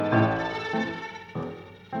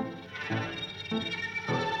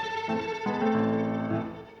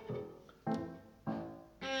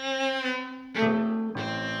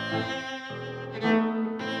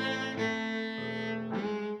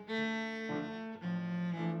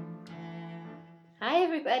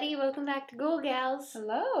everybody, welcome back to Ghoul Gals.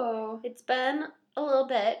 Hello. It's been a little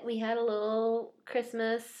bit. We had a little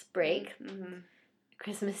Christmas break. Mm-hmm.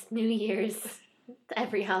 Christmas, New Year's,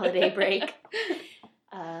 every holiday break.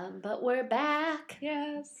 But we're back.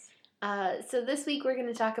 Yes. So this week we're going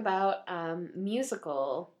to talk about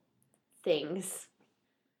musical things.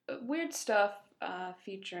 Weird stuff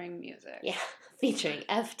featuring music. Yeah, featuring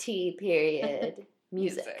FT period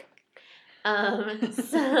music.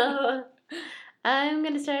 So I'm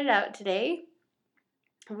going to start it out today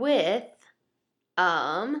with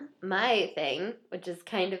my thing, which is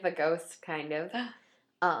kind of a ghost,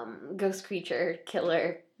 ghost creature,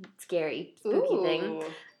 killer, scary, spooky thing,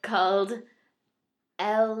 called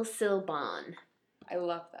El Silbón. I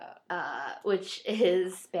love that. Which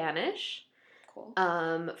is Spanish. Cool.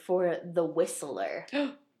 For the whistler.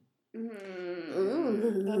 That's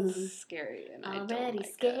scary, and I don't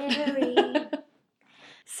like scary. it.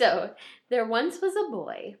 So, there once was a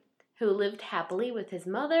boy who lived happily with his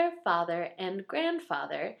mother, father, and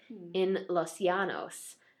grandfather in Los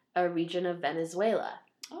Llanos, a region of Venezuela.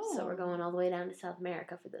 Oh. So we're going all the way down to South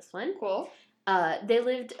America for this one. Cool. They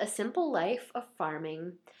lived a simple life of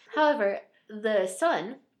farming. However, the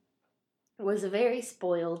son was a very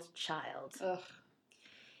spoiled child. Ugh.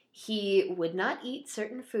 He would not eat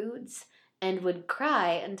certain foods and would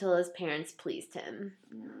cry until his parents pleased him.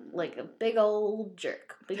 Like a big old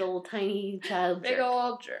jerk. Big old tiny child jerk. Big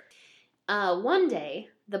old jerk. One day,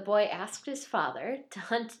 the boy asked his father to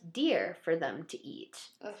hunt deer for them to eat,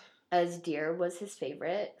 as deer was his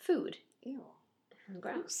favorite food. Ew.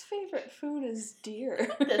 Gross. Whose favorite food is deer?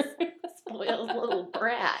 This spoiled little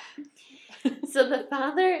brat. So the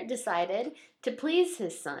father decided to please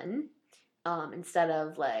his son, instead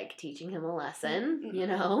of, teaching him a lesson, you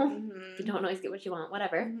know? If you don't always get what you want,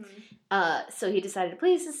 whatever. So he decided to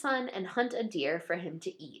please his son and hunt a deer for him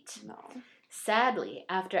to eat. No. Sadly,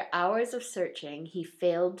 after hours of searching, he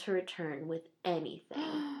failed to return with anything.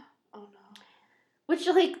 Oh, no. Which,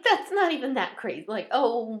 that's not even that crazy.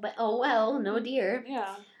 Oh well, no deer.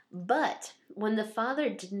 Yeah. But when the father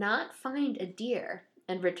did not find a deer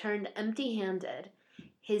and returned empty-handed,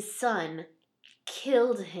 his son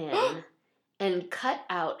killed him and cut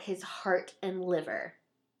out his heart and liver.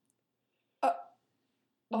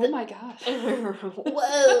 Oh my gosh.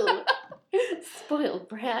 Whoa! Spoiled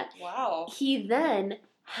brat. Wow. He then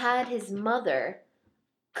had his mother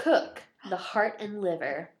cook the heart and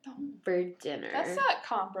liver for dinner. That's not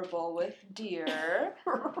comparable with deer.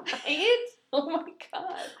 Right? Oh my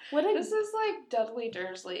god. This is like Dudley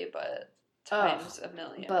Dursley, but times a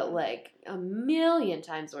million. But a million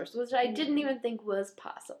times worse, which I didn't even think was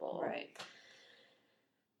possible. Right.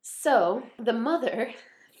 So, the mother,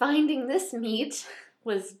 finding this meat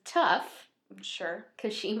was tough. Sure.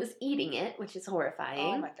 Because she was eating it, which is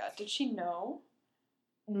horrifying. Oh my god. Did she know?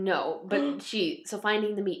 No, but so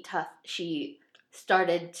finding the meat tough, she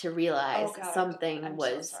started to realize something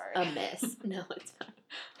was amiss. No, it's fine.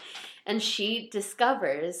 And she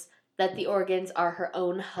discovers that the organs are her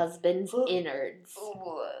own husband's innards.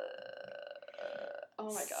 Oh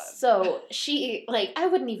my god. So she, I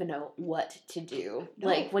wouldn't even know what to do.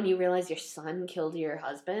 No. When you realize your son killed your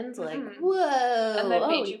husband, whoa. And then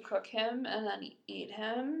made you cook him and then eat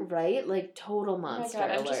him. Right? Total monster Oh my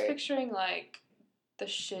god, I'm alert. just picturing, the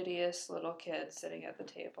shittiest little kid sitting at the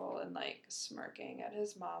table and, smirking at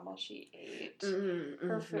his mom while she ate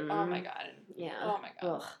her food. Oh my god. Yeah. Oh my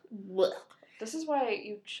god. Ugh. This is why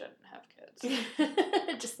you shouldn't have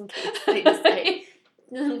kids. Just in case they decide.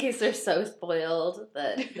 In case they're so spoiled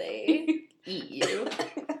that they eat you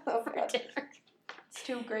for dinner. It's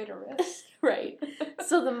too great a risk. Right.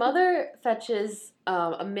 So the mother fetches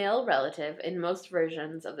a male relative in most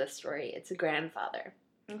versions of this story. It's a grandfather.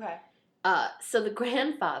 Okay. So the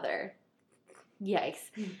grandfather,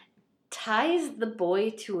 yikes, ties the boy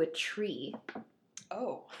to a tree.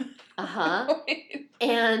 Oh. Uh-huh.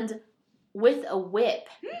 And with a whip,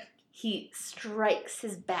 he strikes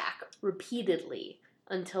his back repeatedly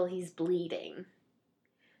until he's bleeding.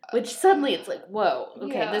 Which suddenly it's whoa,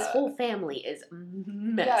 okay, this whole family is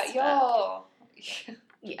messed up.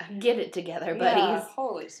 Yeah, get it together, buddies. Yeah,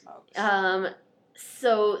 holy smokes.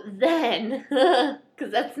 So then,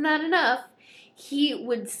 because that's not enough, he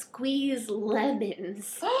would squeeze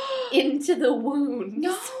lemons into the wounds.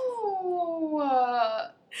 No!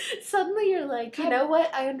 Suddenly you're you know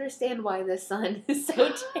what? I understand why this son is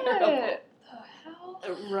so terrible. The hell?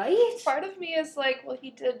 Right? Part of me is well,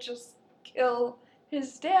 he did just kill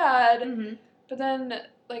his dad, Mm-hmm. but then,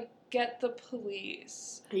 get the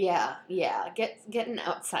police. Yeah. Get an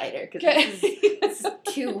outsider, because this is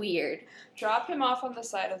too weird. Drop him off on the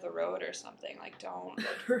side of the road or something. Like, don't.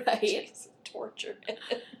 Like, right. Jesus, torture him.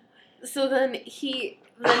 So then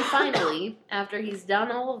finally, after he's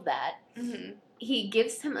done all of that, Mm-hmm. he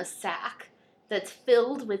gives him a sack that's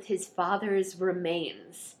filled with his father's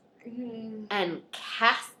remains Mm-hmm. and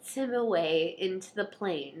casts him away into the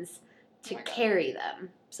plains to carry them.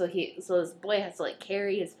 So this boy has to like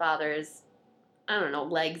carry his father's, I don't know,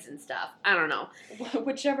 legs and stuff. I don't know.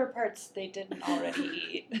 Whichever parts they didn't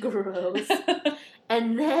already eat. Gross.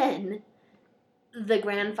 And then the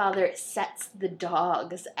grandfather sets the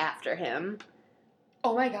dogs after him.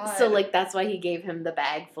 Oh my god. So, like, that's why he gave him the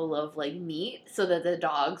bag full of, like, meat, so that the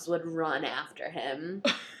dogs would run after him.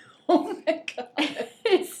 Oh my god.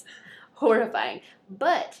 It's horrifying.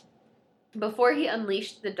 But before he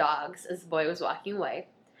unleashed the dogs as the boy was walking away,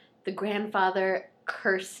 the grandfather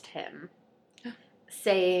cursed him,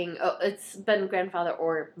 saying, it's been grandfather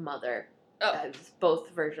or mother. Both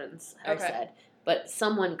versions are said. But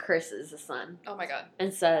someone curses the son. Oh my god.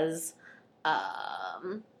 And says,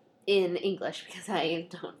 in English, because I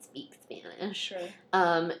don't speak Spanish.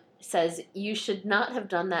 Sure. Says, "You should not have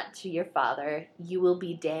done that to your father. You will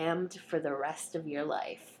be damned for the rest of your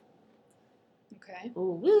life." Okay.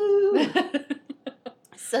 Ooh, woo!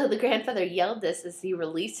 So the grandfather yelled this as he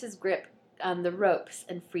released his grip on the ropes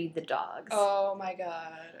and freed the dogs. Oh my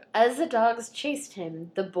god. As the dogs chased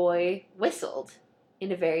him, the boy whistled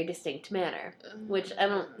in a very distinct manner, which I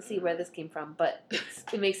don't see where this came from, but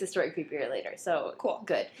it makes the story creepier later, so cool.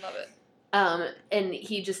 Good. Love it. And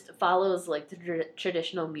he just follows, like, the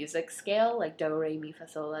traditional music scale, like do, re, mi, fa,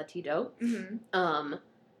 sol, la, ti, do. Mm-hmm.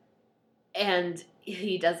 And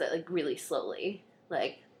he does it, like, really slowly,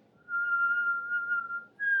 like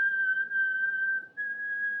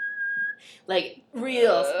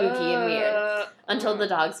real spooky and weird, until the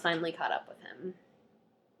dogs finally caught up with him,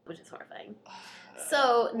 which is horrifying.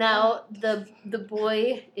 So now the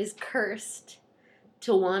boy is cursed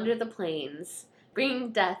to wander the plains,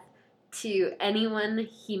 bringing death to anyone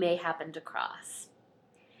he may happen to cross.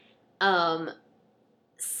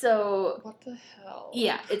 So what the hell?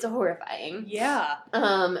 Yeah, it's horrifying. Yeah.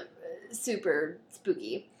 Super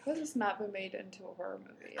spooky. How has this not been made into a horror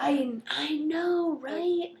movie? I know,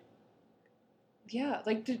 right? Yeah,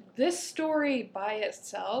 like this story by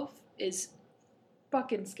itself is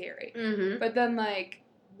fucking scary. Mm-hmm. But then, like,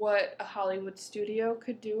 what a Hollywood studio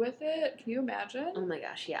could do with it, can you imagine? Oh my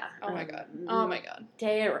gosh, yeah. Oh my god. Oh my god.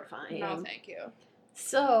 Terrifying. No, thank you.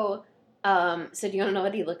 So, so do you want to know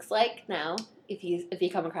what he looks like now? If you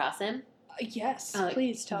come across him? Yes,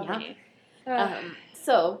 please tell me.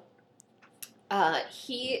 So,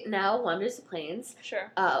 he now wanders the plains.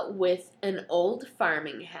 Sure. With an old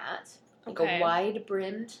farming hat, like a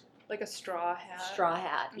wide-brimmed, like a straw hat. Straw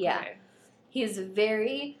hat, yeah. Okay. He's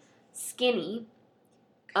very skinny,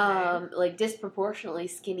 like disproportionately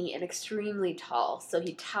skinny and extremely tall. So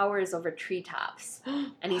he towers over treetops,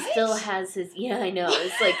 and he still has his. Yeah, I know.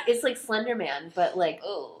 It's like Slender Man, but like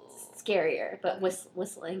scarier, but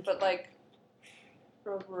whistling. But like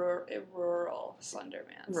rural Slender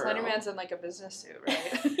Man. Slender Man's in like a business suit,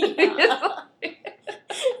 right? Yeah.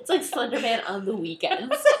 It's like Slender Man on the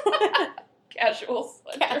weekends. Casual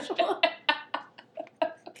Slender Man.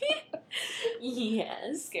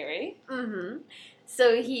 Yes. Scary. Mm-hmm.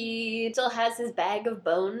 So he still has his bag of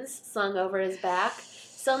bones slung over his back.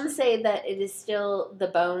 Some say that it is still the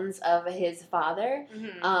bones of his father,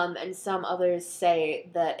 and some others say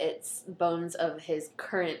that it's bones of his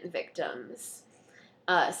current victims.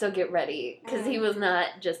 So get ready, because he was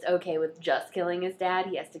not just okay with just killing his dad.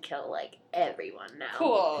 He has to kill, like, everyone now.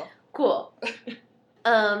 Cool.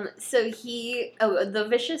 So the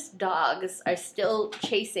vicious dogs are still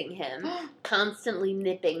chasing him, constantly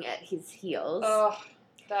nipping at his heels. Oh,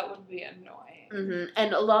 that would be annoying. Mm-hmm.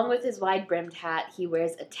 And along with his wide-brimmed hat, he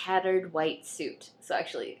wears a tattered white suit. So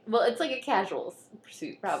actually, well, it's like a casual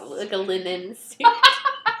suit, probably, like a linen suit.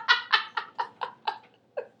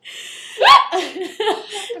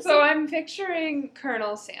 So I'm picturing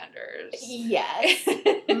Colonel Sanders. Yes.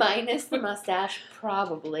 Minus the mustache,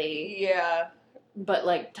 probably. Yeah. But,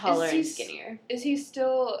 like, taller and skinnier. Is he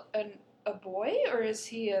still a boy, or is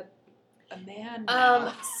he a man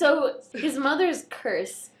now? So his mother's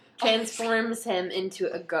curse transforms him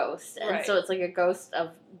into a ghost. And so it's like a ghost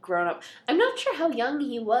of grown-up. I'm not sure how young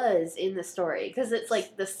he was in the story, because it's,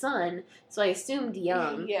 like, the son, so I assumed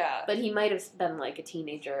young. Yeah. But he might have been, like, a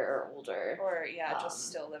teenager or older. Or, just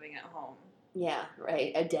still living at home. Yeah,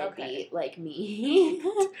 right. A deadbeat like me.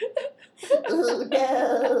 Oh,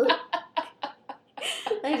 no.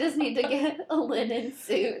 I just need to get a linen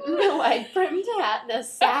suit and a wide-brimmed hat and a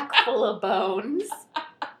sack full of bones.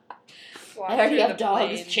 I already have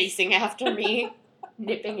dogs chasing after me,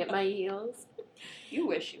 nipping at my heels. You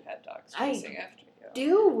wish you had dogs chasing after you. I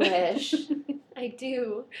do wish. I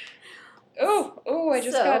do. Oh!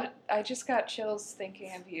 I just got chills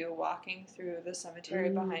thinking of you walking through the cemetery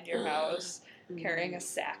behind your house, carrying a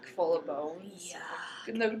sack full of bones. Yeah.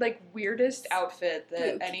 In the weirdest outfit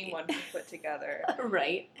that anyone could put together.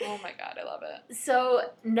 Right. Oh my god, I love it. So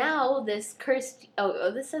now this cursed. Oh,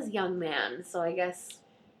 this says young man. So I guess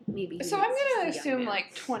maybe. So I'm gonna assume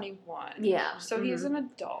 21. Yeah. So he's an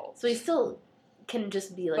adult. So he still can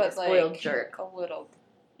just be a spoiled jerk. A little.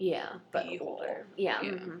 Yeah, but beehole. older. Yeah.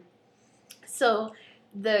 Mm-hmm. So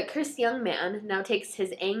the cursed young man now takes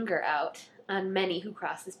his anger out on many who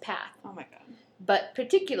cross his path. Oh my god. But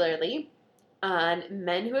particularly on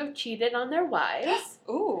men who have cheated on their wives.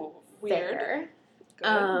 Ooh, weird.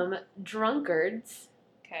 Fair. Drunkards.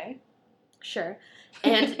 Okay. Sure.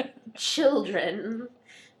 And children.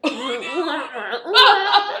 What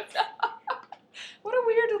a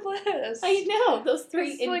weird list. I know, those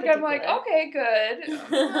three in like, particular. I'm like, okay, good.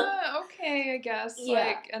 Okay, I guess.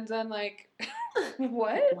 Yeah. And then what?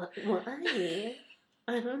 Why?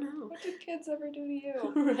 I don't know. What did kids ever do to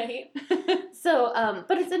you? Right. So,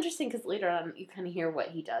 but it's interesting because later on you kind of hear what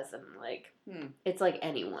he does and it's like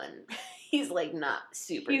anyone. He's not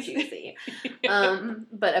super choosy.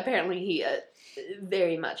 But apparently he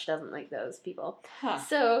very much doesn't like those people. Huh.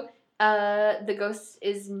 So, the ghost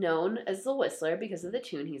is known as the Whistler because of the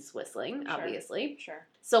tune he's whistling, obviously. Sure.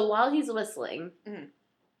 So while he's whistling,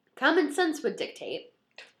 common sense would dictate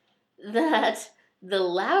that the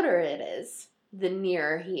louder it is, the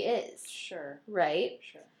nearer he is. Sure. Right?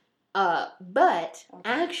 Sure. But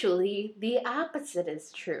actually, the opposite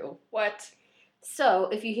is true. What? So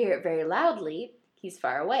if you hear it very loudly, he's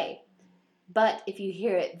far away. But if you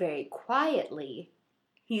hear it very quietly,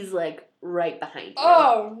 he's right behind you.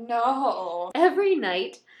 Oh no! Every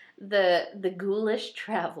night, the ghoulish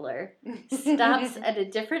traveler stops at a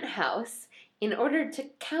different house in order to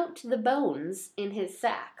count the bones in his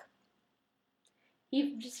sack.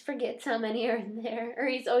 He just forgets how many are in there, or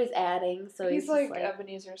he's always adding. So he's like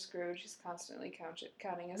Ebenezer Scrooge. He's constantly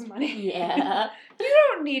counting his money. Yeah. You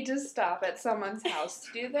don't need to stop at someone's house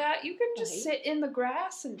to do that. You can just sit in the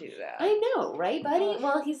grass and do that. I know, right, buddy?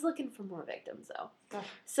 Well, he's looking for more victims, though.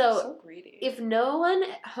 So greedy. If no one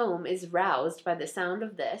at home is roused by the sound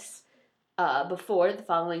of this before the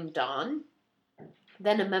following dawn,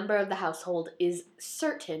 then a member of the household is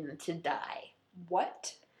certain to die.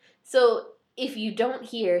 What? So if you don't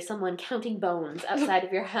hear someone counting bones outside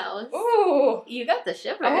of your house, ooh, you got the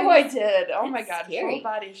shivers. Oh, I did. Oh my god, scary. Full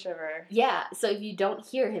body shiver. Yeah, so if you don't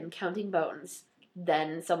hear him counting bones,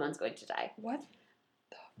 then someone's going to die. What?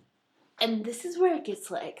 And this is where it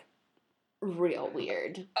gets real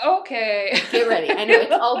weird. Okay. Get ready. I know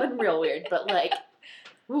it's all been real weird, but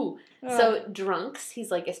ooh. So drunks,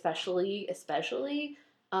 he's especially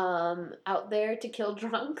out there to kill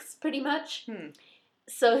drunks, pretty much.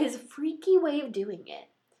 So his freaky way of doing it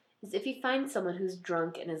is if he finds someone who's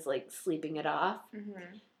drunk and is sleeping it off,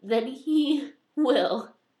 then he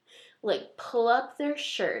will pull up their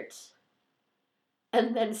shirt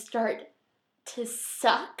and then start to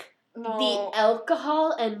suck the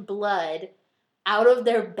alcohol and blood out of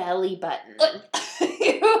their belly button. So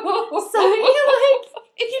he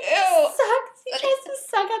sucks. He tries to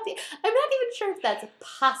suck out the. I'm not even sure if that's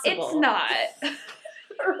possible. It's not.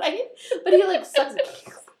 Right? But he sucks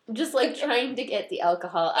it. Just trying to get the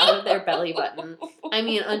alcohol out of their belly button. I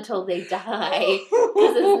mean, until they die.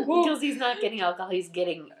 Because he's not getting alcohol, he's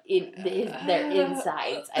getting their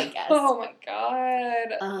insides, I guess. Oh my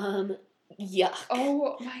god. Yuck.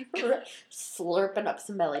 Oh my god. Slurping up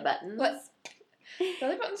some belly buttons. What?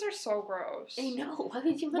 Belly buttons are so gross. I know. Why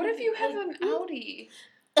would you? What if you have an Audi?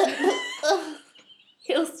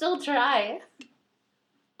 He'll still try.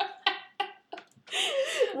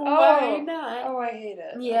 Why not? Oh, I hate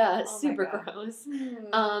it. Yeah, oh super gross.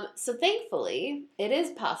 So thankfully, it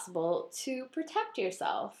is possible to protect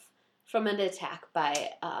yourself from an attack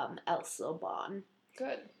by Elsa Bon.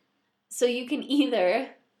 Good. So you can either,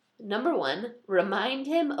 number one, remind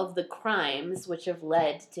him of the crimes which have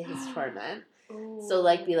led to his torment. Ooh, so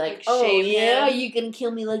be oh yeah, you can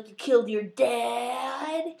kill me like you killed your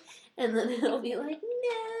dad, and then he'll be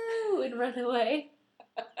no, and run away.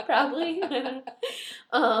 Probably.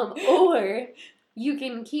 Or you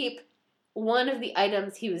can keep one of the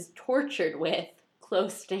items he was tortured with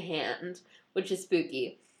close to hand, which is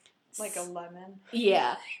spooky. Like a lemon?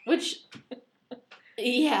 Yeah. Which,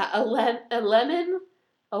 yeah, a lemon,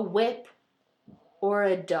 a whip, or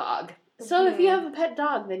a dog. So if you have a pet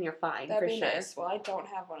dog, then you're fine. That'd for be sure. nice. Well, I don't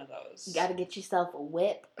have one of those. You gotta get yourself a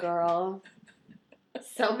whip, girl.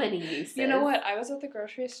 So many uses. You know what? I was at the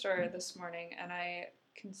grocery store this morning and I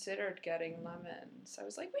considered getting lemons. I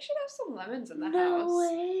was like, we should have some lemons in the house.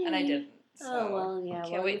 Way. And I didn't. So Oh, well, yeah.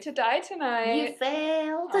 Can't wait to die tonight. You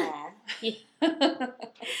failed.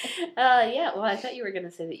 Yeah, well, I thought you were going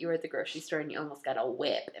to say that you were at the grocery store and you almost got a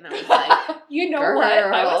whip. And I was like, you know girl. what?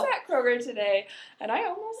 I was at Kroger today and I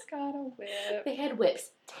almost got a whip. They had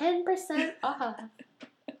whips. 10% off.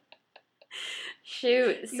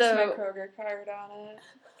 Shoot. Use So my Kroger card on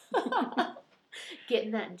it.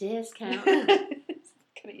 Getting that discount.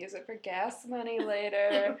 Gonna use it for gas money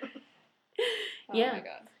later. Oh Yeah. my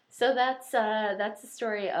god. So that's the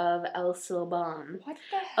story of El Silban. What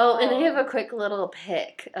the hell? Oh, and I have a quick little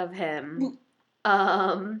pic of him.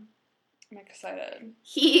 I'm excited.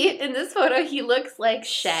 In this photo, he looks like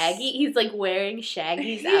Shaggy. He's like wearing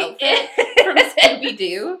Shaggy's outfit from Scooby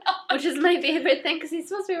Doo, which is my favorite thing because he's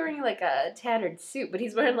supposed to be wearing like a tattered suit, but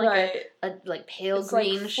he's wearing like a like pale it's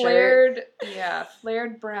green like shirt.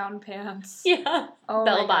 Flared brown pants. Yeah, Oh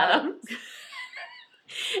bell my bottoms.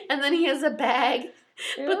 And then he has a bag.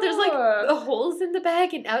 God. But there's like the holes in the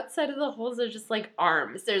bag, and outside of the holes are just like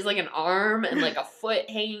arms. There's like an arm and like a foot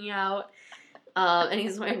hanging out. And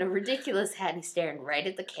he's wearing a ridiculous hat, and he's staring right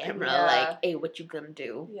at the camera, like, "Hey, what you gonna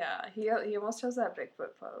do?" Yeah, he almost has that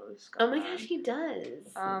Bigfoot pose. Oh my gosh, he does.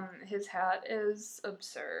 His hat is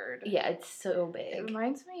absurd. Yeah, it's so It big.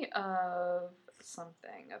 reminds me of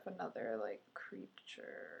something, of another like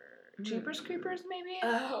creature. Jeepers Creepers, maybe?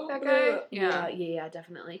 Oh, that guy? Yeah,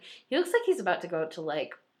 definitely. He looks like he's about to go to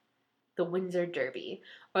like the Windsor Derby,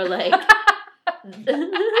 or like,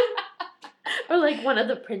 or like one of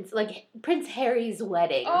the Prince Harry's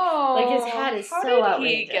wedding. Oh, like his hat is how so did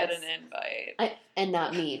outrageous. he get an invite? And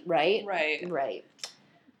not me, right? Right. Right.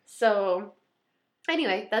 So,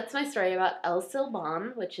 anyway, that's my story about El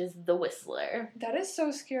Silban, which is the Whistler. That is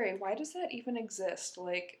so scary. Why does that even exist?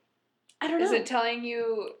 Like, I don't know. is it telling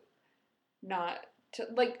you not to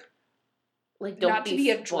like don't not to be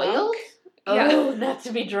a spoiled? drunk? Oh, Yeah. not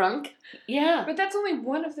to be drunk. Yeah. But that's only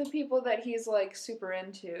one of the people that he's like super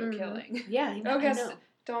into killing. Yeah. Oh, I guess know.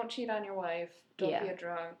 don't cheat on your wife. Don't Yeah. be a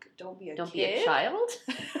drunk. Don't be a Don't kid. be a child.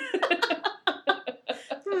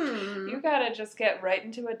 You gotta just get right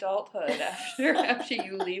into adulthood after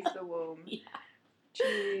you leave the womb. Yeah.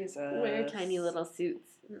 Jesus. Wear tiny little suits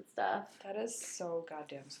and stuff. That is so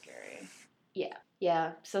goddamn scary.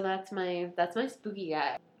 Yeah. So that's my spooky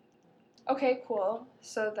guy. Okay, cool.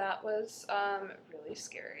 So that was really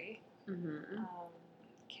scary. Mm-hmm.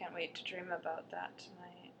 Can't wait to dream about that tonight.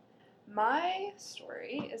 My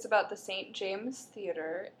story is about the St. James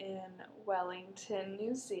Theatre in Wellington,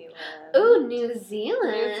 New Zealand. Ooh, New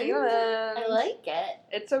Zealand. New Zealand. I like it.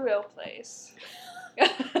 It's a real place.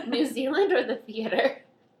 New Zealand or the theater?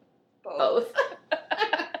 Both.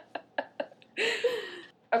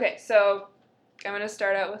 Okay, so I'm going to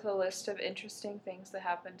start out with a list of interesting things that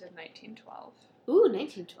happened in 1912. Ooh,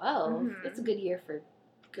 1912. Mhm. It's a good year for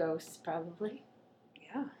ghosts, probably.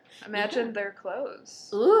 Yeah. Imagine their clothes.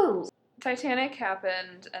 Ooh. Titanic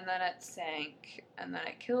happened, and then it sank, and then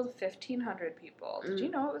it killed 1,500 people. Did you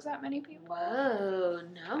know it was that many people? Whoa,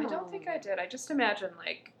 no. I don't think I did. I just imagined,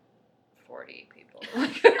 like, 40 people.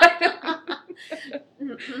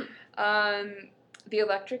 The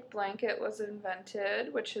electric blanket was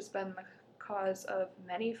invented, which has been the cause of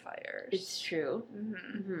many fires. It's true.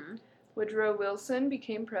 Mm-hmm. Mm-hmm. Woodrow Wilson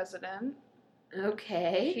became president.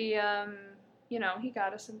 Okay. He, he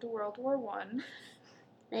got us into World War I.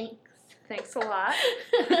 Thanks. Thanks a lot.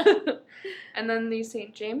 And then the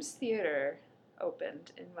St. James Theatre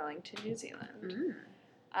opened in Wellington, New Zealand.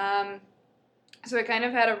 So it kind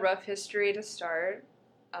of had a rough history to start.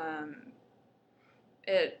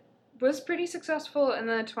 It was pretty successful in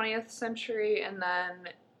the 20th century, and then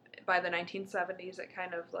by the 1970s it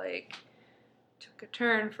kind of like took a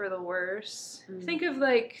turn for the worse. Think of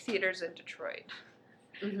like theaters in Detroit.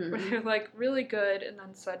 Where they're like really good, and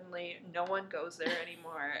then suddenly no one goes there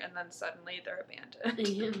anymore, and then suddenly they're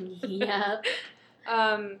abandoned. Yeah.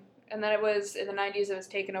 And then it was in the 90s. It was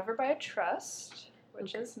taken over by a trust,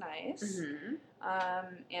 which is nice.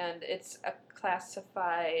 And it's a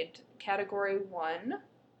classified Category 1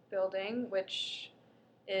 building, which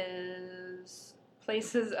is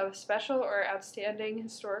places of special or outstanding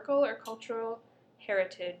historical or cultural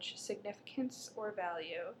heritage, significance, or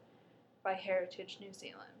value by Heritage New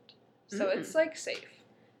Zealand. So it's like safe.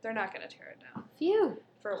 They're not going to tear it down. Phew.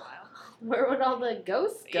 For a while. Where would all the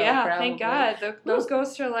ghosts go? Yeah, probably? thank God. Those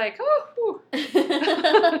ghosts are like, oh.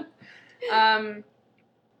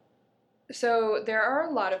 So there are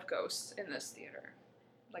a lot of ghosts in this theater.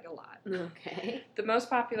 Like a lot. Okay. The most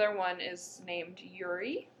popular one is named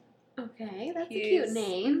Yuri. Okay, that's a cute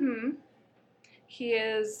name. Mm-hmm. He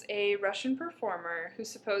is a Russian performer who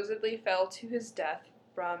supposedly fell to his death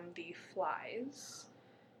from the flies.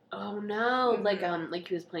 Oh no! Mm-hmm. Like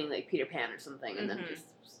he was playing like Peter Pan or something, and then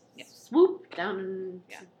Yeah. just swoop down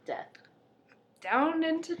into death. Down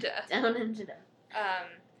into death. Down into death.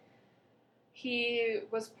 He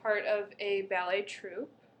was part of a ballet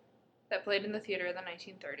troupe that played in the theater in the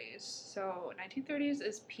 1930s. So 1930s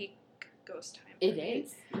is peak ghost time. It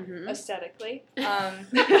is. Mm-hmm. Aesthetically.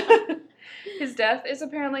 His death is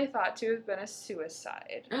apparently thought to have been a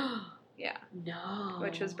suicide. Yeah. No.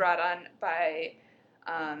 Which was brought on by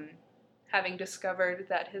having discovered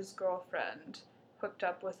that his girlfriend hooked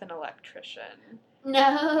up with an electrician. No.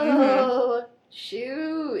 Mm-hmm.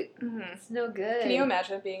 Shoot. Mm-hmm. It's no good. Can you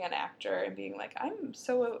imagine being an actor and being like, I'm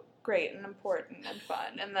so great and important and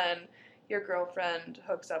fun, and then your girlfriend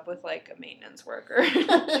hooks up with like a maintenance worker?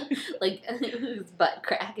 Like whose butt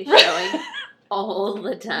crack is showing all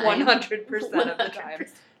the time. 100% of the time.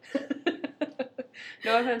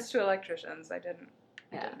 No offense to electricians. I didn't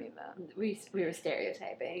mean that. We were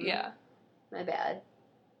stereotyping. Yeah. My bad.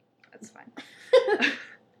 That's fine.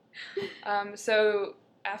 So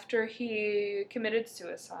after he committed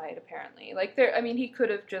suicide, apparently, he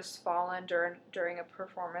could have just fallen during a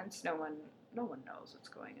performance. No one knows what's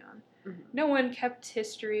going on. Mm-hmm. No one kept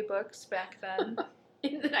history books back then.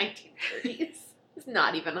 In the 1930s. It's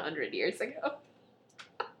not even 100 years ago.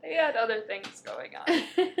 They had other things going on.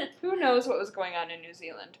 Who knows what was going on in New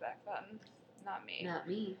Zealand back then? Not me. Not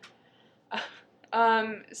me.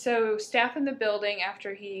 So staff in the building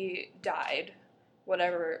after he died,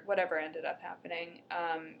 whatever ended up happening,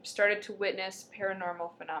 started to witness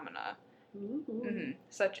paranormal phenomena,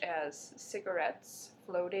 such as cigarettes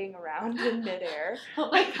floating around in midair. Oh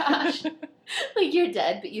my gosh! Like you're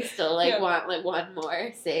dead, but you still want like one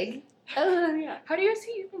more cig. Oh yeah. How do you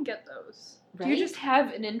even get those? Right? Do you just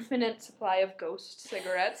have an infinite supply of ghost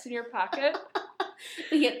cigarettes in your pocket?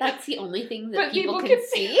 But yet that's the only thing that people can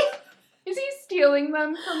see. Is he stealing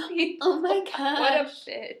them from people? Oh my god. What a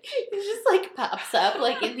bitch. He just like pops up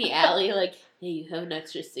like in the alley like, hey, you have an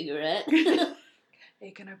extra cigarette? Hey,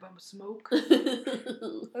 can I bum smoke?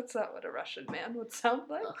 That's not what a Russian man would sound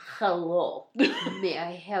like. Hello. May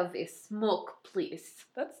I have a smoke, please?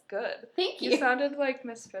 That's good. Thank you. You sounded like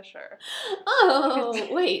Miss Fisher. Oh,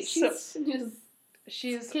 wait. She's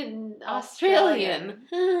Australian.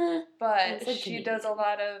 But she does a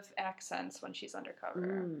lot of accents when she's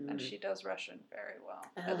undercover. And she does Russian very well.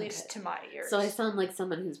 At least to my ears. So I sound like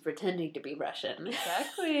someone who's pretending to be Russian.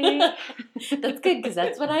 Exactly. That's good, because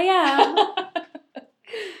that's what I am.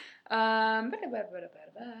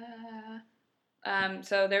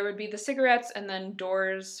 So there would be the cigarettes, and then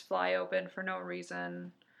doors fly open for no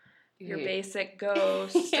reason. Your basic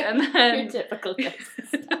ghost, and then your typical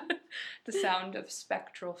ghost. The sound of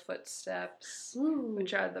spectral footsteps,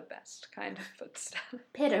 which are the best kind of footsteps.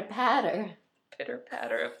 Pitter patter. Pitter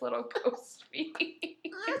patter of little ghost feet.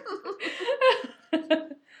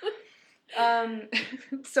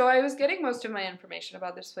 So I was getting most of my information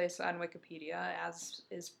about this place on Wikipedia, as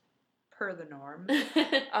is per the norm.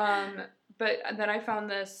 But then I found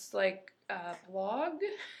this blog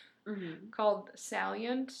called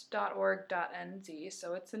salient.org.nz.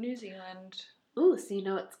 So it's a New Zealand. Ooh, so you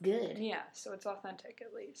know it's good. Yeah, so it's authentic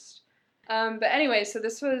at least. But anyway, so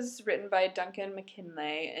this was written by Duncan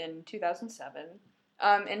McKinlay in 2007.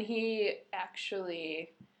 And he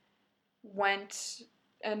actually went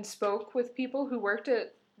and spoke with people who worked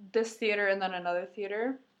at this theater and then another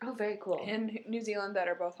theater. Oh, very cool. In New Zealand that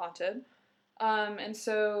are both haunted. And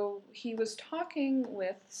so he was talking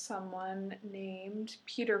with someone named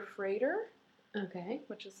Peter Frater. Okay.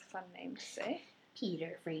 Which is a fun name to say.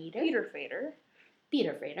 Peter Frater. Peter Frater.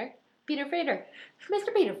 Peter Frater. Peter Frater.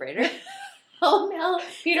 Mr. Peter Frater. Oh no.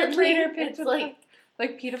 Peter Frater picked up like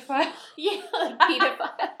pedophile. Yeah, like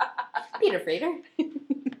pedophile. Peter Frater.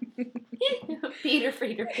 Peter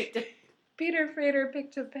Frater picked up. Peter Frater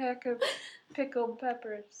picked a pack of pickled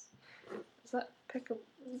peppers. Is that pickled?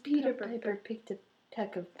 Peter Piper picked a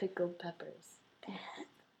peck of pickled peppers.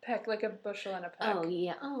 Peck, like a bushel and a peck. Oh,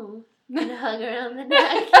 yeah. Oh. And a hug around the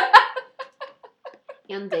neck.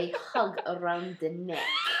 And they hug around the neck.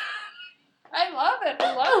 I love it.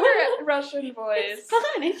 I love your Russian voice. It's fun.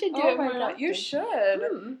 I should do it more often. You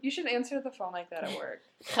should. You should answer the phone like that at work.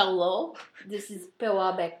 Hello, this is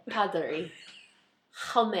Pewabek Padre.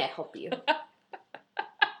 How may I help you?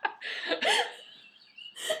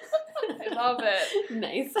 I love it.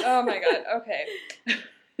 Nice. Oh my god. Okay.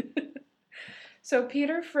 So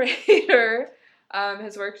Peter Frater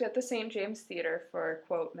has worked at the St. James Theatre for,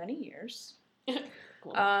 quote, many years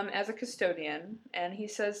Cool. as a custodian. And he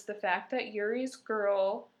says the fact that Yuri's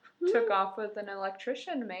girl took off with an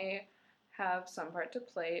electrician may have some part to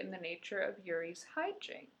play in the nature of Yuri's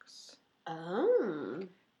hijinks. Oh.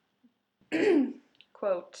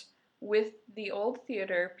 Quote, with the old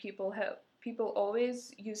theater, people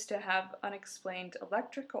always used to have unexplained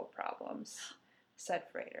electrical problems, said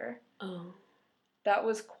Frater. Oh. That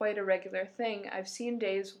was quite a regular thing. I've seen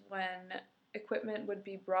days when equipment would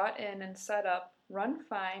be brought in and set up, run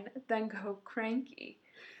fine, then go cranky.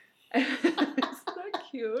 Isn't that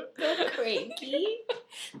cute? Go cranky?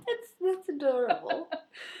 That's adorable.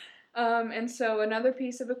 And so another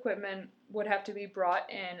piece of equipment would have to be brought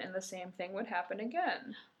in, and the same thing would happen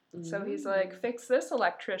again. So he's like, fix this,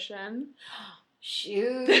 electrician.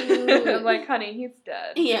 Shoot. I'm like, honey, he's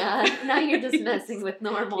dead. Yeah, now you're just messing with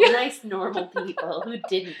nice normal people who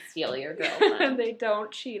didn't steal your girlfriend. They don't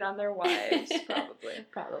cheat on their wives, probably.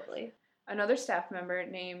 Probably. Another staff member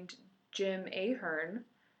named Jim Ahern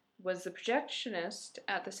was the projectionist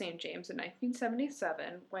at the St. James in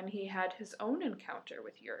 1977 when he had his own encounter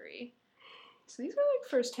with Yuri. So these are like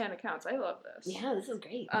first-hand accounts. I love this. Yeah, this is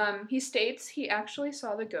great. He states he actually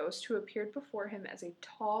saw the ghost who appeared before him as a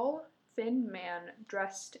tall, thin man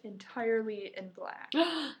dressed entirely in black.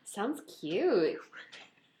 Sounds cute.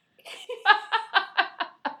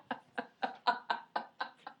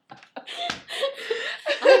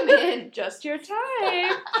 I'm in. Just your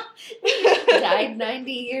type. Died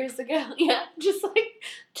 90 years ago. Yeah, just like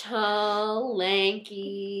tall,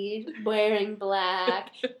 lanky, wearing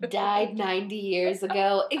black. Died 90 years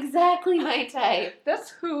ago. Exactly my type. That's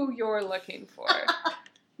who you're looking for.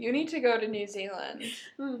 You need to go to New Zealand.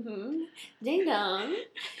 Mm-hmm. Ding dong.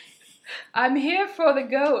 I'm here for the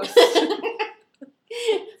ghost.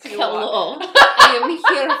 Hello. I am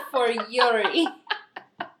here for Yuri.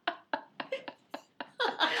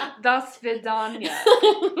 Das Vidanya.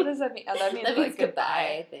 What does that mean? Oh, that means like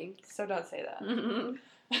goodbye, I think. So don't say that. Mm-hmm.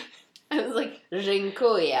 I was like,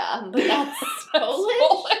 Dziękuję, but that's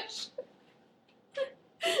Polish.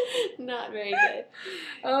 Not very good.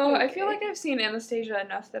 Oh, okay. I feel like I've seen Anastasia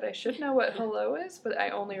enough that I should know what hello is, but I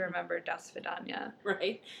only remember Das Vidanya.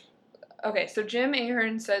 Right. Okay, so Jim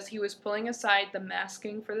Ahern says he was pulling aside the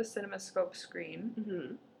masking for the CinemaScope screen.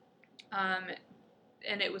 Mm-hmm.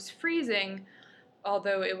 And it was freezing,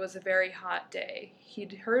 although it was a very hot day.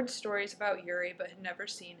 He'd heard stories about Yuri, but had never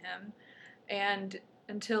seen him. And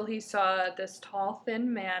until he saw this tall,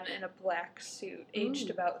 thin man in a black suit,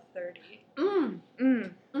 aged about 30.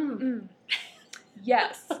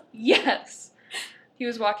 Yes, yes. He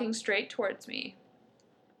was walking straight towards me.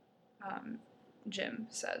 Jim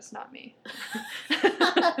says, not me.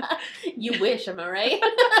 You wish, am I right?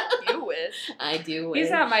 You wish. I do wish.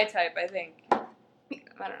 He's not my type, I think.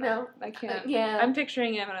 I don't know. No. I can't. Yeah. I'm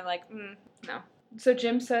picturing him and I'm like, no. So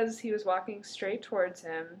Jim says he was walking straight towards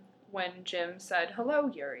him when Jim said, hello,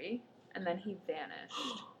 Yuri, and then he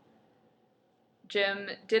vanished. Jim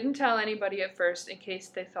didn't tell anybody at first in case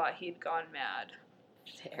they thought he'd gone mad.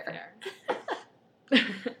 Fair.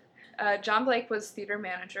 John Blake was theater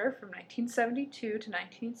manager from 1972 to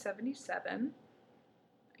 1977.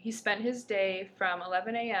 He spent his day from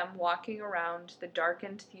 11 a.m. walking around the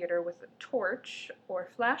darkened theater with a torch or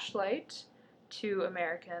flashlight to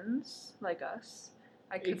Americans like us.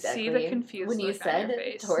 I could see the confused when you look on your said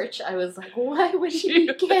face. Torch, I was like, why would she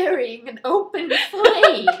be carrying an open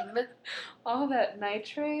flame? All that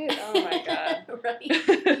nitrate? Oh my god.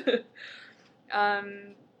 Right.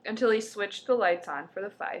 Until he switched the lights on for the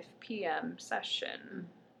 5 p.m. session.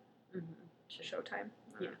 Mm-hmm. Showtime.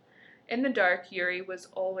 Yeah. In the dark, Yuri was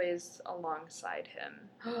always alongside him.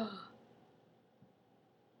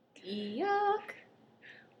 Yuck.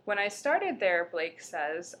 When I started there, Blake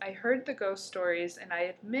says, I heard the ghost stories and I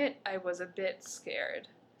admit I was a bit scared.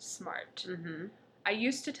 Smart. Mm-hmm. I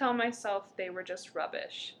used to tell myself they were just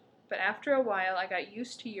rubbish, but after a while I got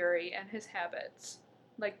used to Yuri and his habits,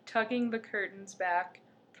 like tugging the curtains back,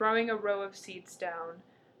 throwing a row of seats down,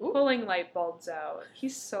 pulling light bulbs out.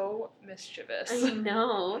 He's so mischievous. I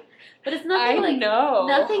know. But it's nothing I know.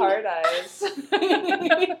 Nothing... Hard eyes.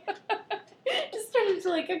 Just turned into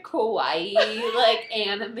like a kawaii, like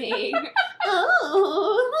anime.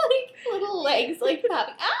 Oh, like little legs like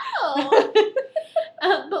popping. Ow!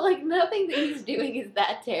 But like nothing that he's doing is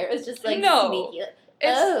that terrible. It's just like sneaky. Like,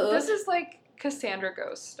 this is like Cassandra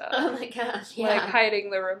Ghost stuff. Oh my gosh, yeah. Like hiding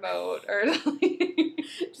the remote or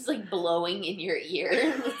just like blowing in your ear.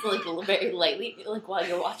 It's like very lightly, like while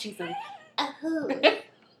you're watching something. Oh.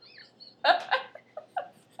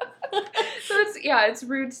 So it's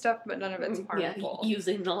rude stuff, but none of it's harmful. Yeah,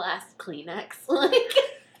 using the last Kleenex, like.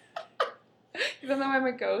 Even though I'm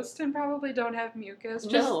a ghost and probably don't have mucus,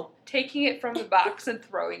 just No. taking it from the box and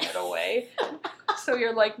throwing it away. So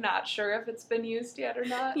you're like not sure if it's been used yet or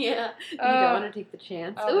not. Yeah, you don't want to take the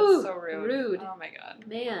chance. Oh, Ooh, that's so rude. Rude. Oh my god.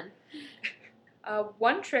 Man.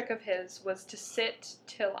 One trick of his was to sit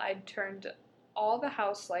till I'd turned all the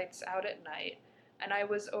house lights out at night and I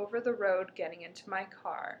was over the road getting into my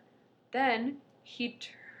car. Then he'd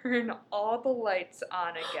turn all the lights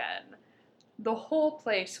on again. The whole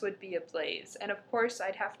place would be ablaze, and of course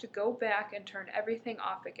I'd have to go back and turn everything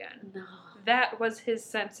off again. No. That was his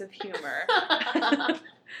sense of humor.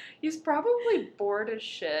 He's probably bored as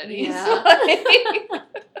shit. Yeah. He's like,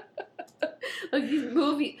 Like these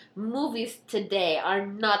movies today are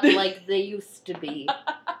not like they used to be.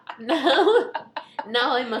 Now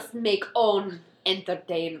I must make own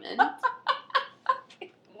entertainment.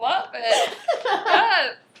 Love it.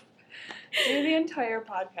 Yes. Do the entire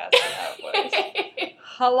podcast in that voice.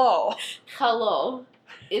 Hello. Hello,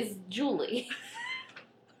 is Julie.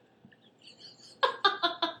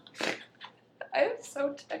 I'm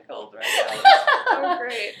so tickled right now. It's so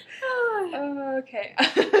great. Okay.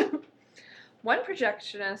 One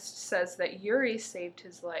projectionist says that Yuri saved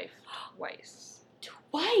his life twice.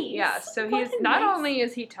 Twice? Yeah, so What he's a not nice- only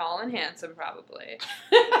is he tall and handsome, probably,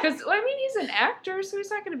 because I mean he's an actor, so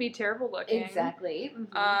he's not going to be terrible looking. Exactly.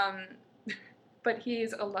 Mhm. But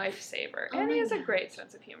he's a lifesaver, Oh and my he has a God. great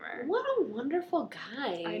sense of humor. What a wonderful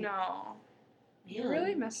guy. I know. You Man.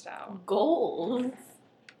 really missed out. Goals.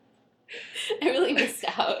 I really missed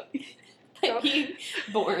out. Like being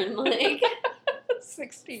born like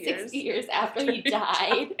 60 years. 60 years after he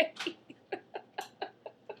died.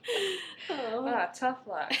 Oh. Ah, tough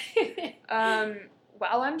luck.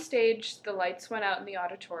 While on stage, the lights went out in the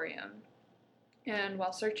auditorium. And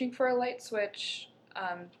while searching for a light switch,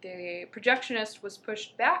 the projectionist was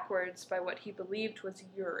pushed backwards by what he believed was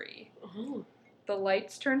Yuri. Oh. The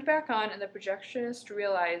lights turned back on, and the projectionist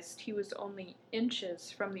realized he was only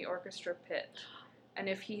inches from the orchestra pit. And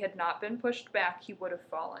if he had not been pushed back, he would have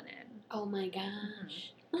fallen in. Oh my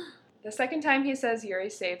gosh. The second time he says Yuri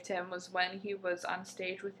saved him was when he was on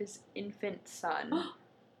stage with his infant son.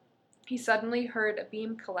 He suddenly heard a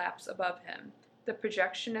beam collapse above him. The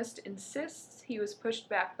projectionist insists he was pushed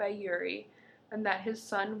back by Yuri and that his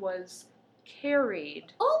son was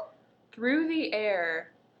carried through the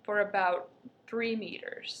air for about 3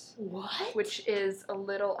 meters. What? Which is a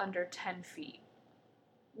little under 10 feet.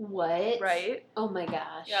 What? Right? Oh my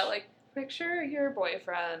gosh. Yeah, like, picture your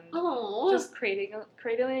boyfriend just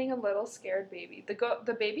cradling a little scared baby.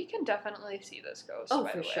 The baby can definitely see this ghost,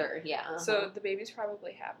 by for the way. sure, yeah. Uh-huh. So the baby's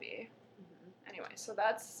probably happy. Anyway, so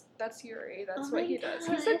that's Yuri. That's Oh what my he does.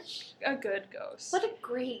 gosh. He's a good ghost. What a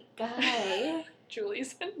great guy.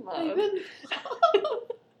 Julie's in I'm love. in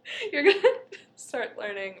You're gonna start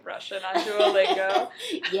learning Russian on Duolingo.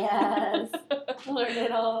 Yes. Learn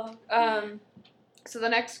it all. So the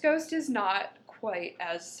next ghost is not quite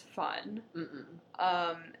as fun.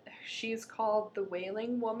 Mm-mm. She's called the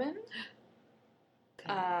Wailing Woman.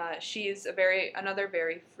 Okay. She's another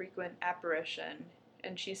very frequent apparition,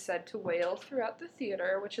 and she's said to wail throughout the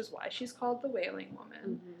theater, which is why she's called the Wailing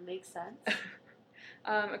Woman. Makes sense.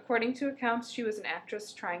 According to accounts, she was an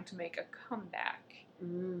actress trying to make a comeback,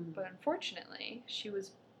 Mm. but unfortunately, she was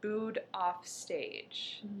booed off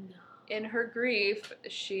stage. No. In her grief,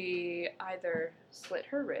 she either slit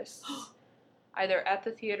her wrists, either at the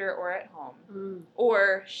theater or at home, Mm.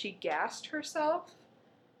 or she gassed herself.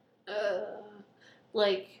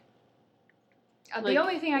 Like The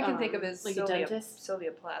only thing I can think of is like a Sylvia dentist?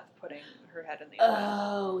 Plath putting her head in the oven.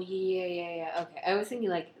 Oh, yeah. Okay. I was thinking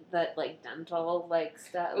like that, like dental, like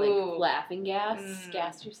stuff, like Ooh. laughing gas, Mm.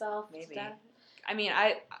 gassed yourself. Maybe. Stuff. I mean,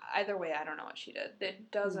 either way, I don't know what she did. It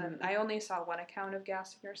doesn't. I only saw one account of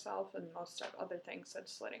gassing herself, and most of other things said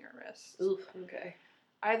slitting her wrists. Oof. Okay.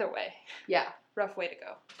 Either way, Yeah. rough way to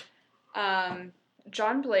go.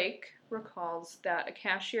 John Blake recalls that a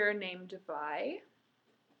cashier named Vi,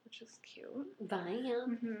 which is cute,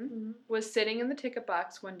 was sitting in the ticket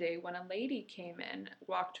box one day when a lady came in,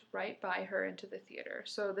 walked right by her into the theater.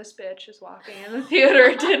 So this bitch is walking in the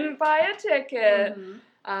theater, didn't buy a ticket.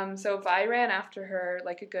 So Vi ran after her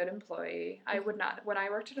like a good employee. I would not. When I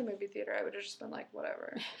worked at a movie theater, I would have just been like,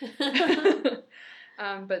 whatever.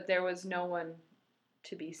 But there was no one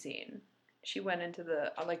to be seen. She went into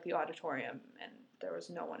the auditorium, and there was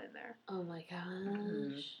no one in there. Oh my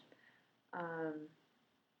gosh.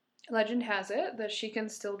 Legend has it that she can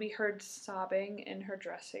still be heard sobbing in her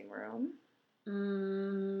dressing room.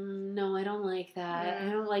 No, I don't like that. I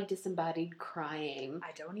don't like disembodied crying.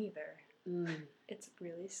 I don't either. It's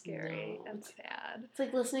really scary and sad. It's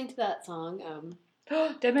like listening to that song,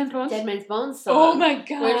 Dead Man's Bones? Dead Man's Bones song. Oh my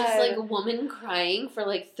god. Where just like a woman crying for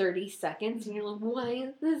like 30 seconds and you're like, why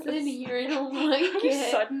is this in here? I don't like I'm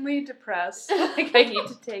it. suddenly depressed. Like I need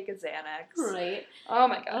to take a Xanax. Right. Oh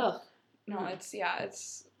my god. Oh. No, it's I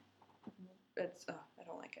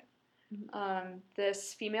don't like it.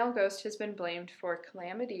 This female ghost has been blamed for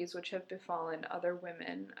calamities which have befallen other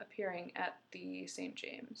women appearing at the St.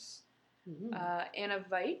 James. Anna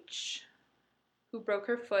Veitch, who broke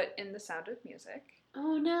her foot in The Sound of Music.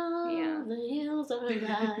 Oh no, Yeah. the hills are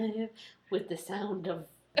alive with the sound of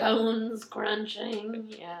bones crunching.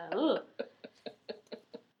 Yeah. Ugh.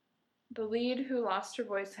 The lead who lost her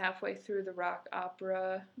voice halfway through the rock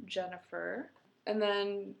opera, Jennifer. And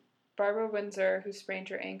then Barbara Windsor, who sprained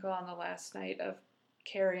her ankle on the last night of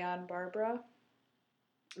Carry On Barbara.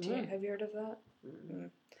 Have you heard of that?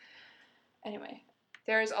 Anyway,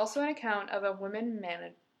 there is also an account of a woman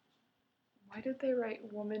manager. Why did they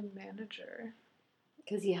write woman manager?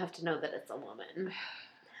 Because you have to know that it's a woman.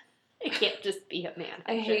 It can't just be a man.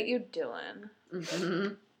 I hate you, Dylan.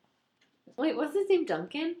 Mm-hmm. Wait, what's his name?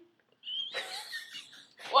 Duncan?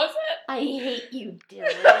 Was it? I hate you,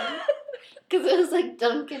 Dylan. Because it was like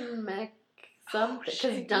Duncan Mac something.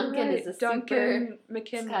 Because Duncan is a Duncan super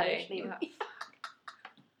McKinley. Scottish name. Yeah.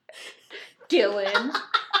 Dylan.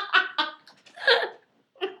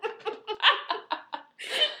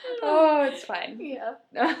 Oh, it's fine.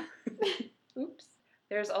 Yeah. Oops.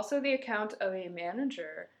 There's also the account of a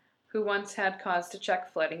manager who once had cause to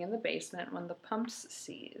check flooding in the basement when the pumps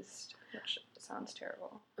seized, which sounds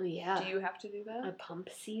terrible. Oh, yeah. Do you have to do that? A pump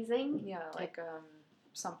seizing? Yeah, like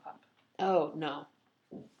sump pump. Oh, no.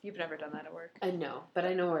 You've never done that at work? I know, but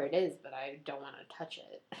I know where it is, but I don't want to touch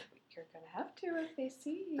it. You're going to have to if they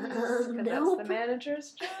seize. Nope. That's the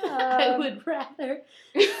manager's job. I would rather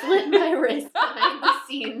slit my wrist behind the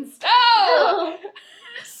scenes. Oh!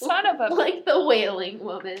 Son of a... Like the wailing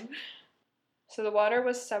woman. So the water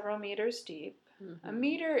was several meters deep. Mm-hmm. A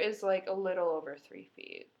meter is like a little over 3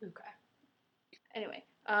 feet. Okay. Anyway,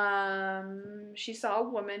 she saw a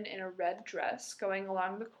woman in a red dress going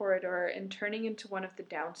along the corridor and turning into one of the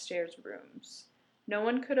downstairs rooms. No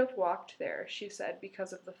one could have walked there, she said,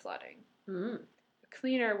 because of the flooding. Mm. A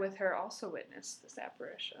cleaner with her also witnessed this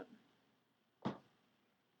apparition.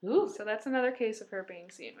 Ooh. So that's another case of her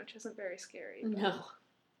being seen, which isn't very scary. No.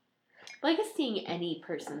 But I guess seeing any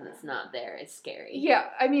person that's not there is scary.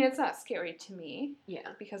 Yeah, I mean, it's not scary to me.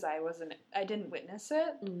 Yeah. Because I didn't witness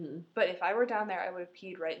it. Mm-hmm. But if I were down there, I would have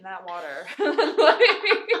peed right in that water.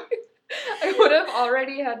 I would have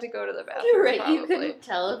already had to go to the bathroom. You're right. Probably. You couldn't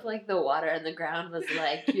tell if like the water on the ground was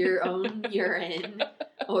like your own urine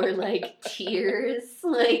or like tears.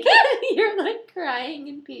 Like you're like crying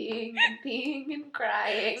and peeing and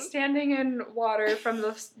crying. Standing in water from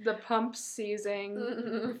the pump seizing.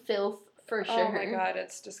 Mm-mm, filth for sure. Oh my god,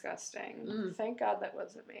 it's disgusting. Mm. Thank God that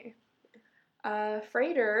wasn't me.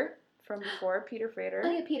 Frater from before, Peter Frater.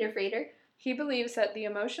 Oh yeah, Peter Frater. He believes that the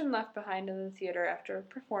emotion left behind in the theater after a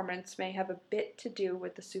performance may have a bit to do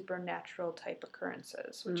with the supernatural type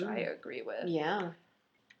occurrences, which I agree with. Yeah.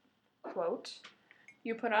 Quote,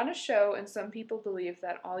 "You put on a show and some people believe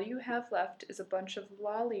that all you have left is a bunch of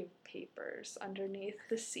lolly papers underneath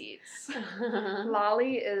the seats."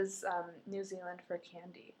 Lolly is New Zealand for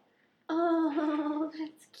candy. Oh,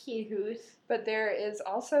 that's cute. But there is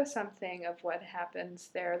also something of what happens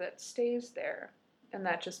there that stays there. And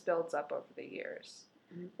that just builds up over the years.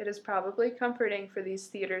 Mm-hmm. It is probably comforting for these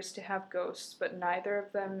theaters to have ghosts, but neither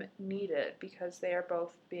of them need it because they are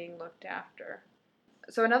both being looked after.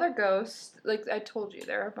 So another ghost, like I told you,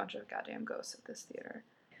 there are a bunch of goddamn ghosts at this theater.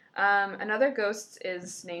 Another ghost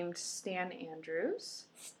is named Stan Andrews.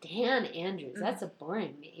 Stan Andrews, that's a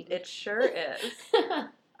boring name. It sure is.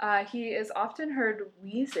 He is often heard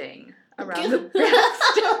wheezing around the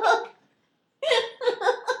backstage.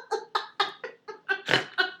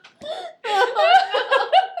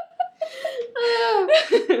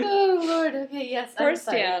 Oh Lord, okay, yes. Poor I'm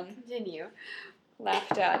sorry. Stan. Continue.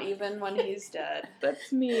 Laughed at even when he's dead.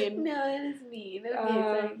 That's mean. No, that is mean. Okay,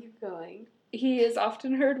 sorry, keep going. He is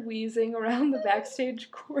often heard wheezing around the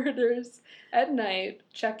backstage corridors at night,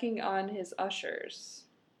 checking on his ushers.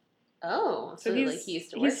 Oh, so he's, like he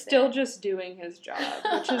used to work he's still there. just doing his job,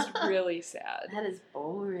 which is really sad. That is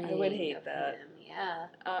boring. I would hate that. Him. Yeah.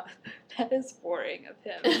 That is boring of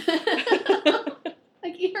him.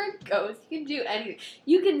 Like, you're a ghost. You can do anything.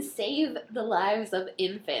 You can save the lives of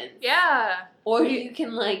infants. Yeah. Or you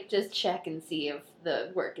can, like, just check and see if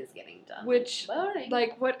the work is getting done. Which, boring.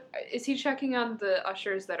 like, what, is he checking on the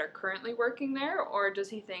ushers that are currently working there, or does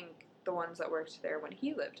he think the ones that worked there when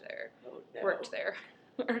he lived there. Oh, no. Worked there.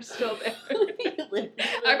 Are still there.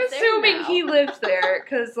 I'm assuming he lived there,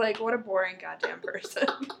 because, like, what a boring goddamn person.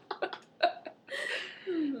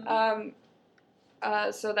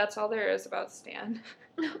 So that's all there is about Stan.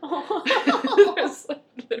 There's, like,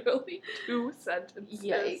 literally 2 sentences.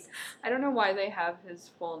 Yikes. I don't know why they have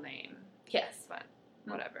his full name. Yes. But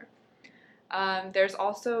whatever. There's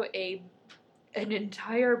also an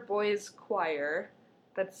entire boys' choir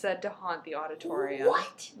that's said to haunt the auditorium.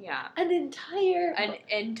 What? Yeah. An entire...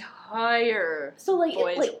 So, like,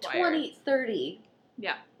 boys' like choir. 20, 30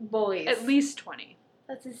 Yeah. boys. At least 20.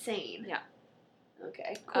 That's insane. Yeah.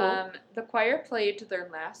 Okay, cool. The choir played their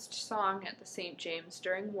last song at the St. James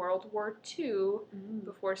during World War II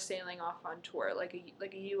before sailing off on tour, like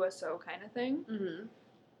a USO kind of thing.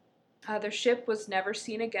 Mm-hmm. Their ship was never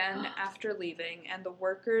seen again after leaving, and the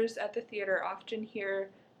workers at the theater often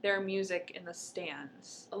hear their music in the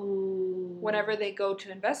stands. Oh. Whenever they go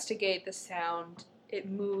to investigate the sound, it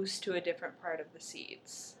moves to a different part of the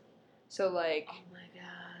seats. So, like, oh my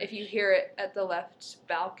god, if you hear it at the left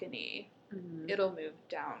balcony, mm-hmm. it'll move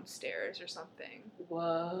downstairs or something.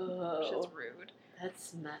 Whoa. Which is rude.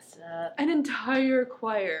 That's messed up. An entire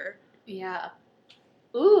choir. Yeah.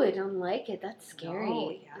 Ooh, I don't like it. That's scary.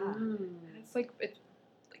 No, yeah. It's like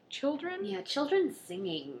children. Yeah, children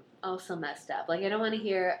singing also messed up. Like, I don't want to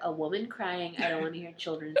hear a woman crying. I don't want to hear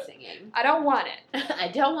children singing. I don't want it. I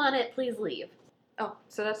don't want it. Please leave. Oh,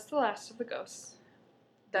 so that's the last of the ghosts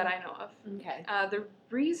that I know of. Okay. The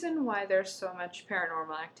reason why there's so much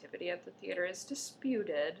paranormal activity at the theater is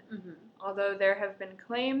disputed, although there have been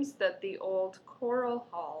claims that the old choral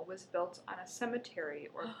hall was built on a cemetery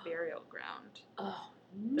or burial ground. Oh,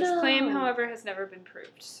 no. This claim, however, has never been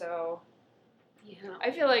proved, so yeah.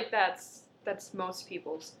 I feel like that's most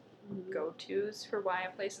people's go-tos for why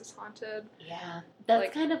a place is haunted. Yeah. That's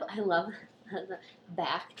like, kind of, I love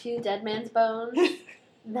back to Dead Man's Bones.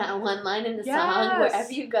 That one line in the song,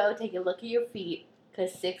 wherever you go, take a look at your feet,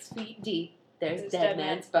 because 6 feet deep, there's dead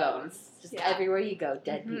man's bones. Just everywhere you go,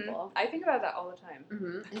 dead people. I think about that all the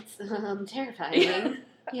time. It's terrifying.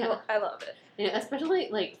 Yeah. I love it. You know, especially,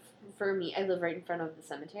 like, for me, I live right in front of the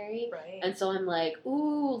cemetery. Right. And so I'm like,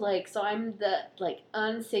 ooh, like, so I'm the, like,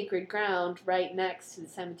 unsacred ground right next to the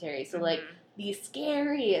cemetery. So, like, the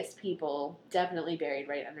scariest people definitely buried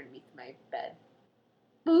right underneath my bed.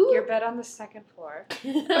 Ooh. Your bed on the 2nd floor.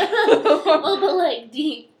 Well, but, like,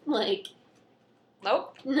 deep, like...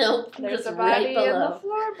 Nope. There's a body right in the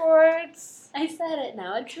floorboards. I said it.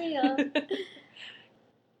 Now it's real.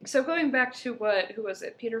 So going back to who was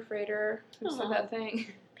it? Peter Frater who said that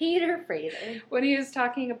thing? Peter Frater. When he was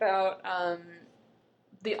talking about all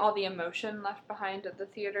the emotion left behind at the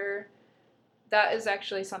theater, that is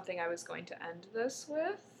actually something I was going to end this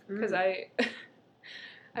with, because I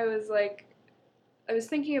was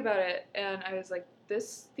thinking about it, and I was like,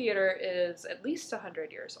 this theater is at least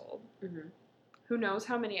 100 years old. Who knows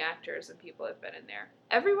how many actors and people have been in there.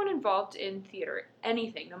 Everyone involved in theater,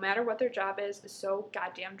 anything, no matter what their job is so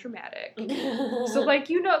goddamn dramatic. So, like,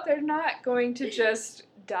 you know, they're not going to just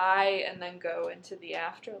die and then go into the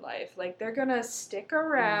afterlife. Like, they're gonna stick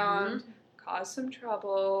around, cause some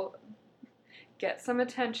trouble, get some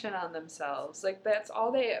attention on themselves. Like, that's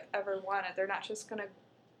all they ever wanted. They're not just gonna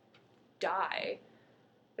die.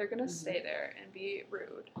 They're gonna stay there and be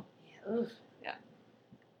rude. Yeah.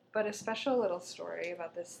 But a special little story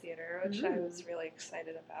about this theater, which I was really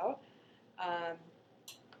excited about.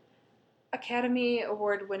 Academy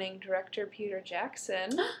Award-winning director Peter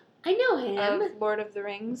Jackson, I know him, of Lord of the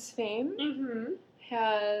Rings fame,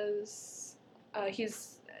 was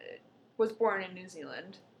born in New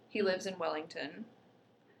Zealand. He lives in Wellington,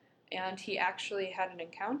 and he actually had an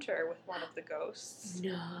encounter with one of the ghosts.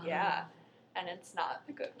 No. Yeah, and it's not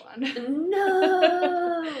a good one.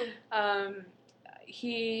 No.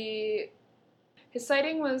 His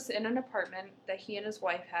sighting was in an apartment that he and his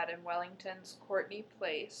wife had in Wellington's Courtney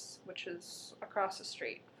Place, which is across the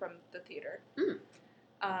street from the theater.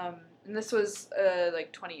 And this was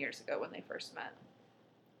like 20 years ago when they first met.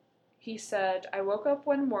 He said, I woke up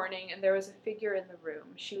one morning and there was a figure in the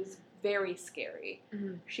room. She was very scary.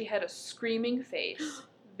 She had a screaming face,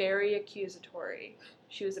 very accusatory.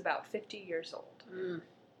 She was about 50 years old.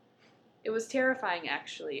 It was terrifying,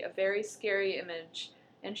 actually, a very scary image,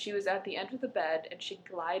 and she was at the end of the bed, and she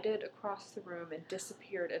glided across the room and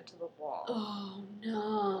disappeared into the wall. Oh,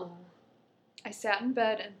 no. I sat in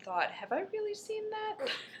bed and thought, have I really seen that?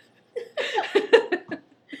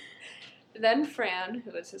 Then Fran,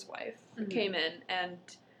 who is his wife, came in, and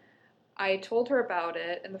I told her about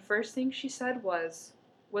it, and the first thing she said was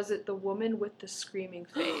it the woman with the screaming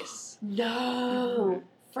face? No.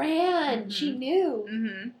 Fran! She knew.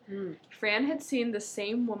 Mm-hmm. Fran had seen the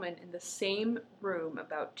same woman in the same room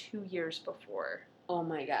about 2 years before. Oh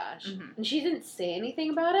my gosh. And she didn't say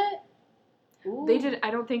anything about it? Ooh. They did.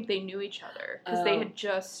 I don't think they knew each other because they had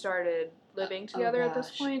just started living together at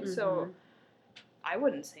this point. So I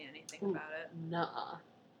wouldn't say anything about it. Nuh-uh.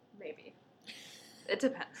 Maybe. It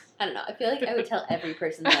depends. I don't know. I feel like I would tell every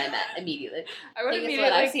person that I met immediately. I would immediately.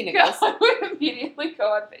 I've seen a ghost. I would immediately go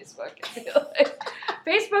on Facebook and be like,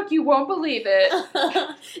 Facebook, you won't believe it.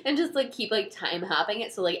 And just like keep like time hopping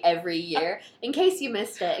it, so like every year, in case you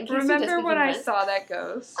missed it. In case remember when I saw that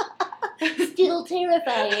ghost? Still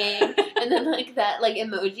terrifying. And then like that like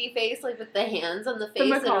emoji face, like with the hands on the face. The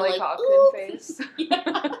Macaulay like, Culkin face.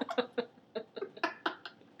 Yeah.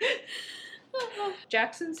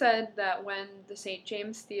 Jackson said that when the St.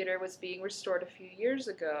 James Theater was being restored a few years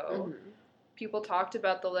ago, people talked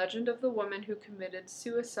about the legend of the woman who committed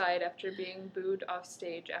suicide after being booed off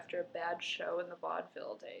stage after a bad show in the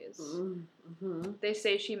vaudeville days. They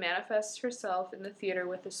say she manifests herself in the theater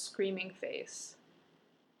with a screaming face.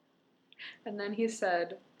 And then he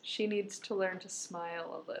said, she needs to learn to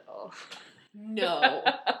smile a little. No.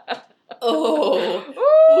 Oh,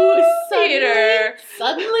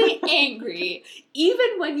 suddenly angry.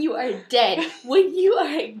 Even when you are dead, when you are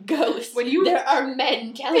a ghost, there are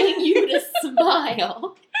men telling you to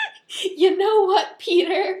smile. You know what,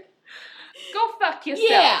 Peter? Go fuck yourself.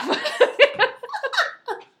 Yeah.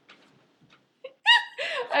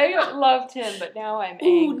 I loved him, but now I'm angry.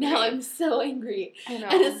 Ooh, now I'm so angry. I know.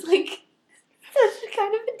 And it's like such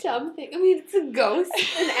kind of a dumb thing. I mean, it's a ghost,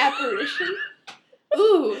 an apparition.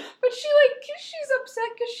 Ooh. But she's upset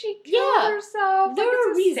because she killed herself. There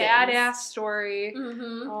are reasons. Sad ass story.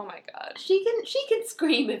 Oh my god. She can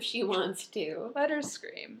scream if she wants to. Let her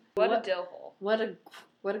scream. What a dill hole. What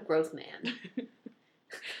a gross man.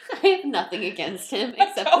 I have nothing against him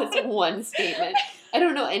except this one statement. I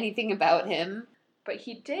don't know anything about him. But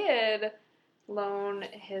he did loan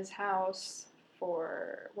his house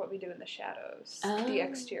for What We Do in the Shadows. Oh. The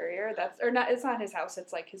exterior. It's not his house,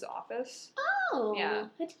 it's like his office. Oh. Yeah.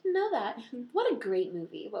 I didn't know that. What a great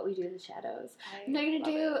movie, What We Do in the Shadows. And they're going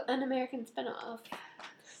to do an American spinoff.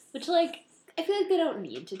 Which, like, I feel like they don't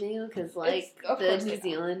need to do, because, like, the New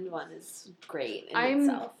Zealand one is great in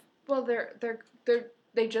itself. Well,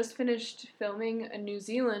 they just finished filming a New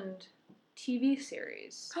Zealand TV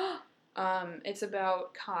series. It's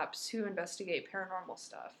about cops who investigate paranormal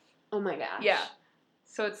stuff. Oh my gosh. Yeah.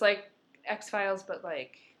 So it's like X-Files, but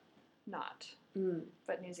like not.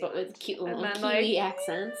 But New Zealand. But with Kiwi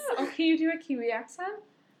accents. Yeah. Oh, can you do a Kiwi accent?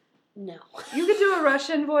 No. You could do a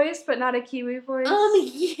Russian voice, but not a Kiwi voice.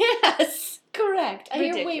 Yes. Correct.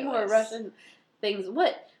 Ridiculous. I hear way more Russian things.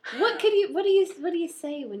 What do you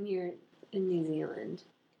say when you're in New Zealand?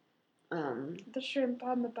 The shrimp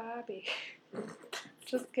on the barbie.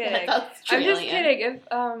 Just kidding. I'm just kidding. If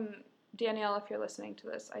Danielle, if you're listening to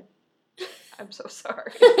this, I'm so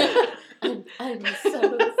sorry. I'm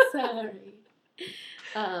so sorry.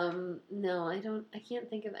 No, I can't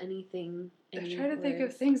think of anything. I'm trying to think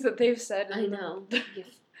of things that they've said. I know.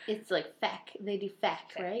 It's like feck. They do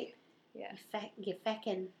feck, right? Yeah. You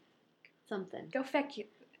feckin' something. Go feck you.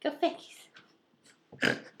 Go feckies.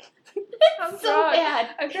 I'm so bad.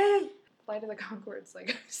 I'm trying to Flight of the Conchords. Like,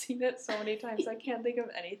 I've seen it so many times, I can't think of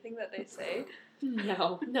anything that they say.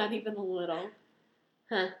 No, not even a little.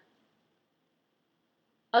 Huh.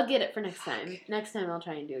 I'll get it for next time. Next time I'll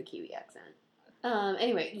try and do a Kiwi accent.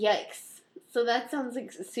 Anyway, yikes. So that sounds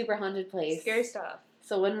like a super haunted place. Scary stuff.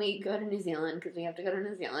 So when we go to New Zealand, because we have to go to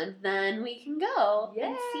New Zealand, then we can go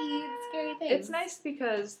and see scary things. It's nice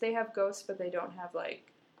because they have ghosts, but they don't have,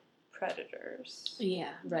 like, predators.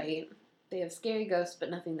 Yeah, right. They have scary ghosts, but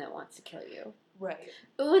nothing that wants to kill you. Right.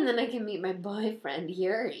 Oh, and then I can meet my boyfriend,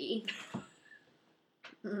 Yuri.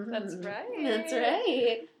 That's right. That's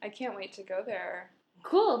right. I can't wait to go there.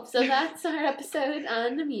 Cool. So that's our episode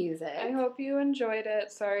on the music. I hope you enjoyed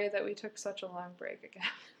it. Sorry that we took such a long break again.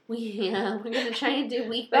 We're going to try and do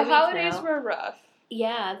week by week. The holidays were rough.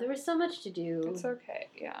 Yeah, there was so much to do. It's okay,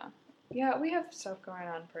 yeah. Yeah, we have stuff going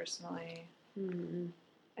on personally.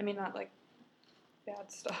 I mean, not like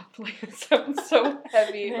bad stuff. Like, it sounds so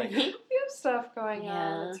heavy. Like, we have stuff going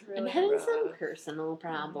on. It's really I'm having rough. some personal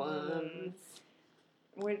problems.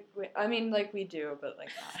 I mean, like, we do, but, like,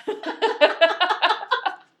 not.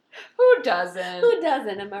 Who doesn't? Who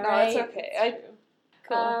doesn't? Am I right? No, it's okay.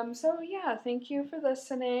 Cool. So, yeah, thank you for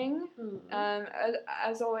listening.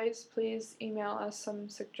 As always, please email us some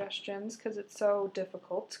suggestions, because it's so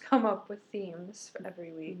difficult to come up with themes for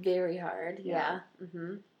every week. Very hard, yeah.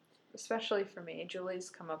 Especially for me. Julie's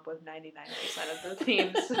come up with 99% of the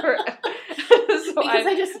themes. Because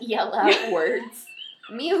I just yell out words.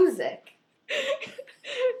 Music.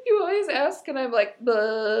 You always ask, and I'm like,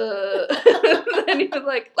 "Buh." And you're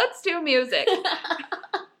like, let's do music.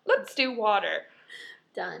 Let's do water.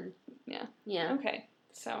 Done. Yeah. Yeah. Okay.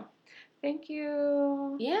 So, thank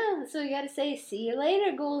you. Yeah, so you gotta say, see you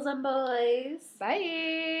later, ghouls and boys.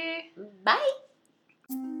 Bye. Bye.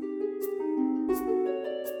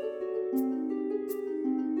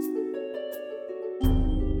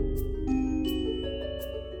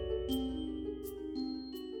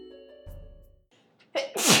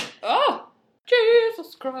 Oh!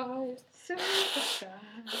 Jesus Christ. Jesus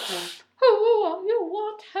Christ. Who are you?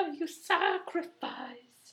 What have you sacrificed?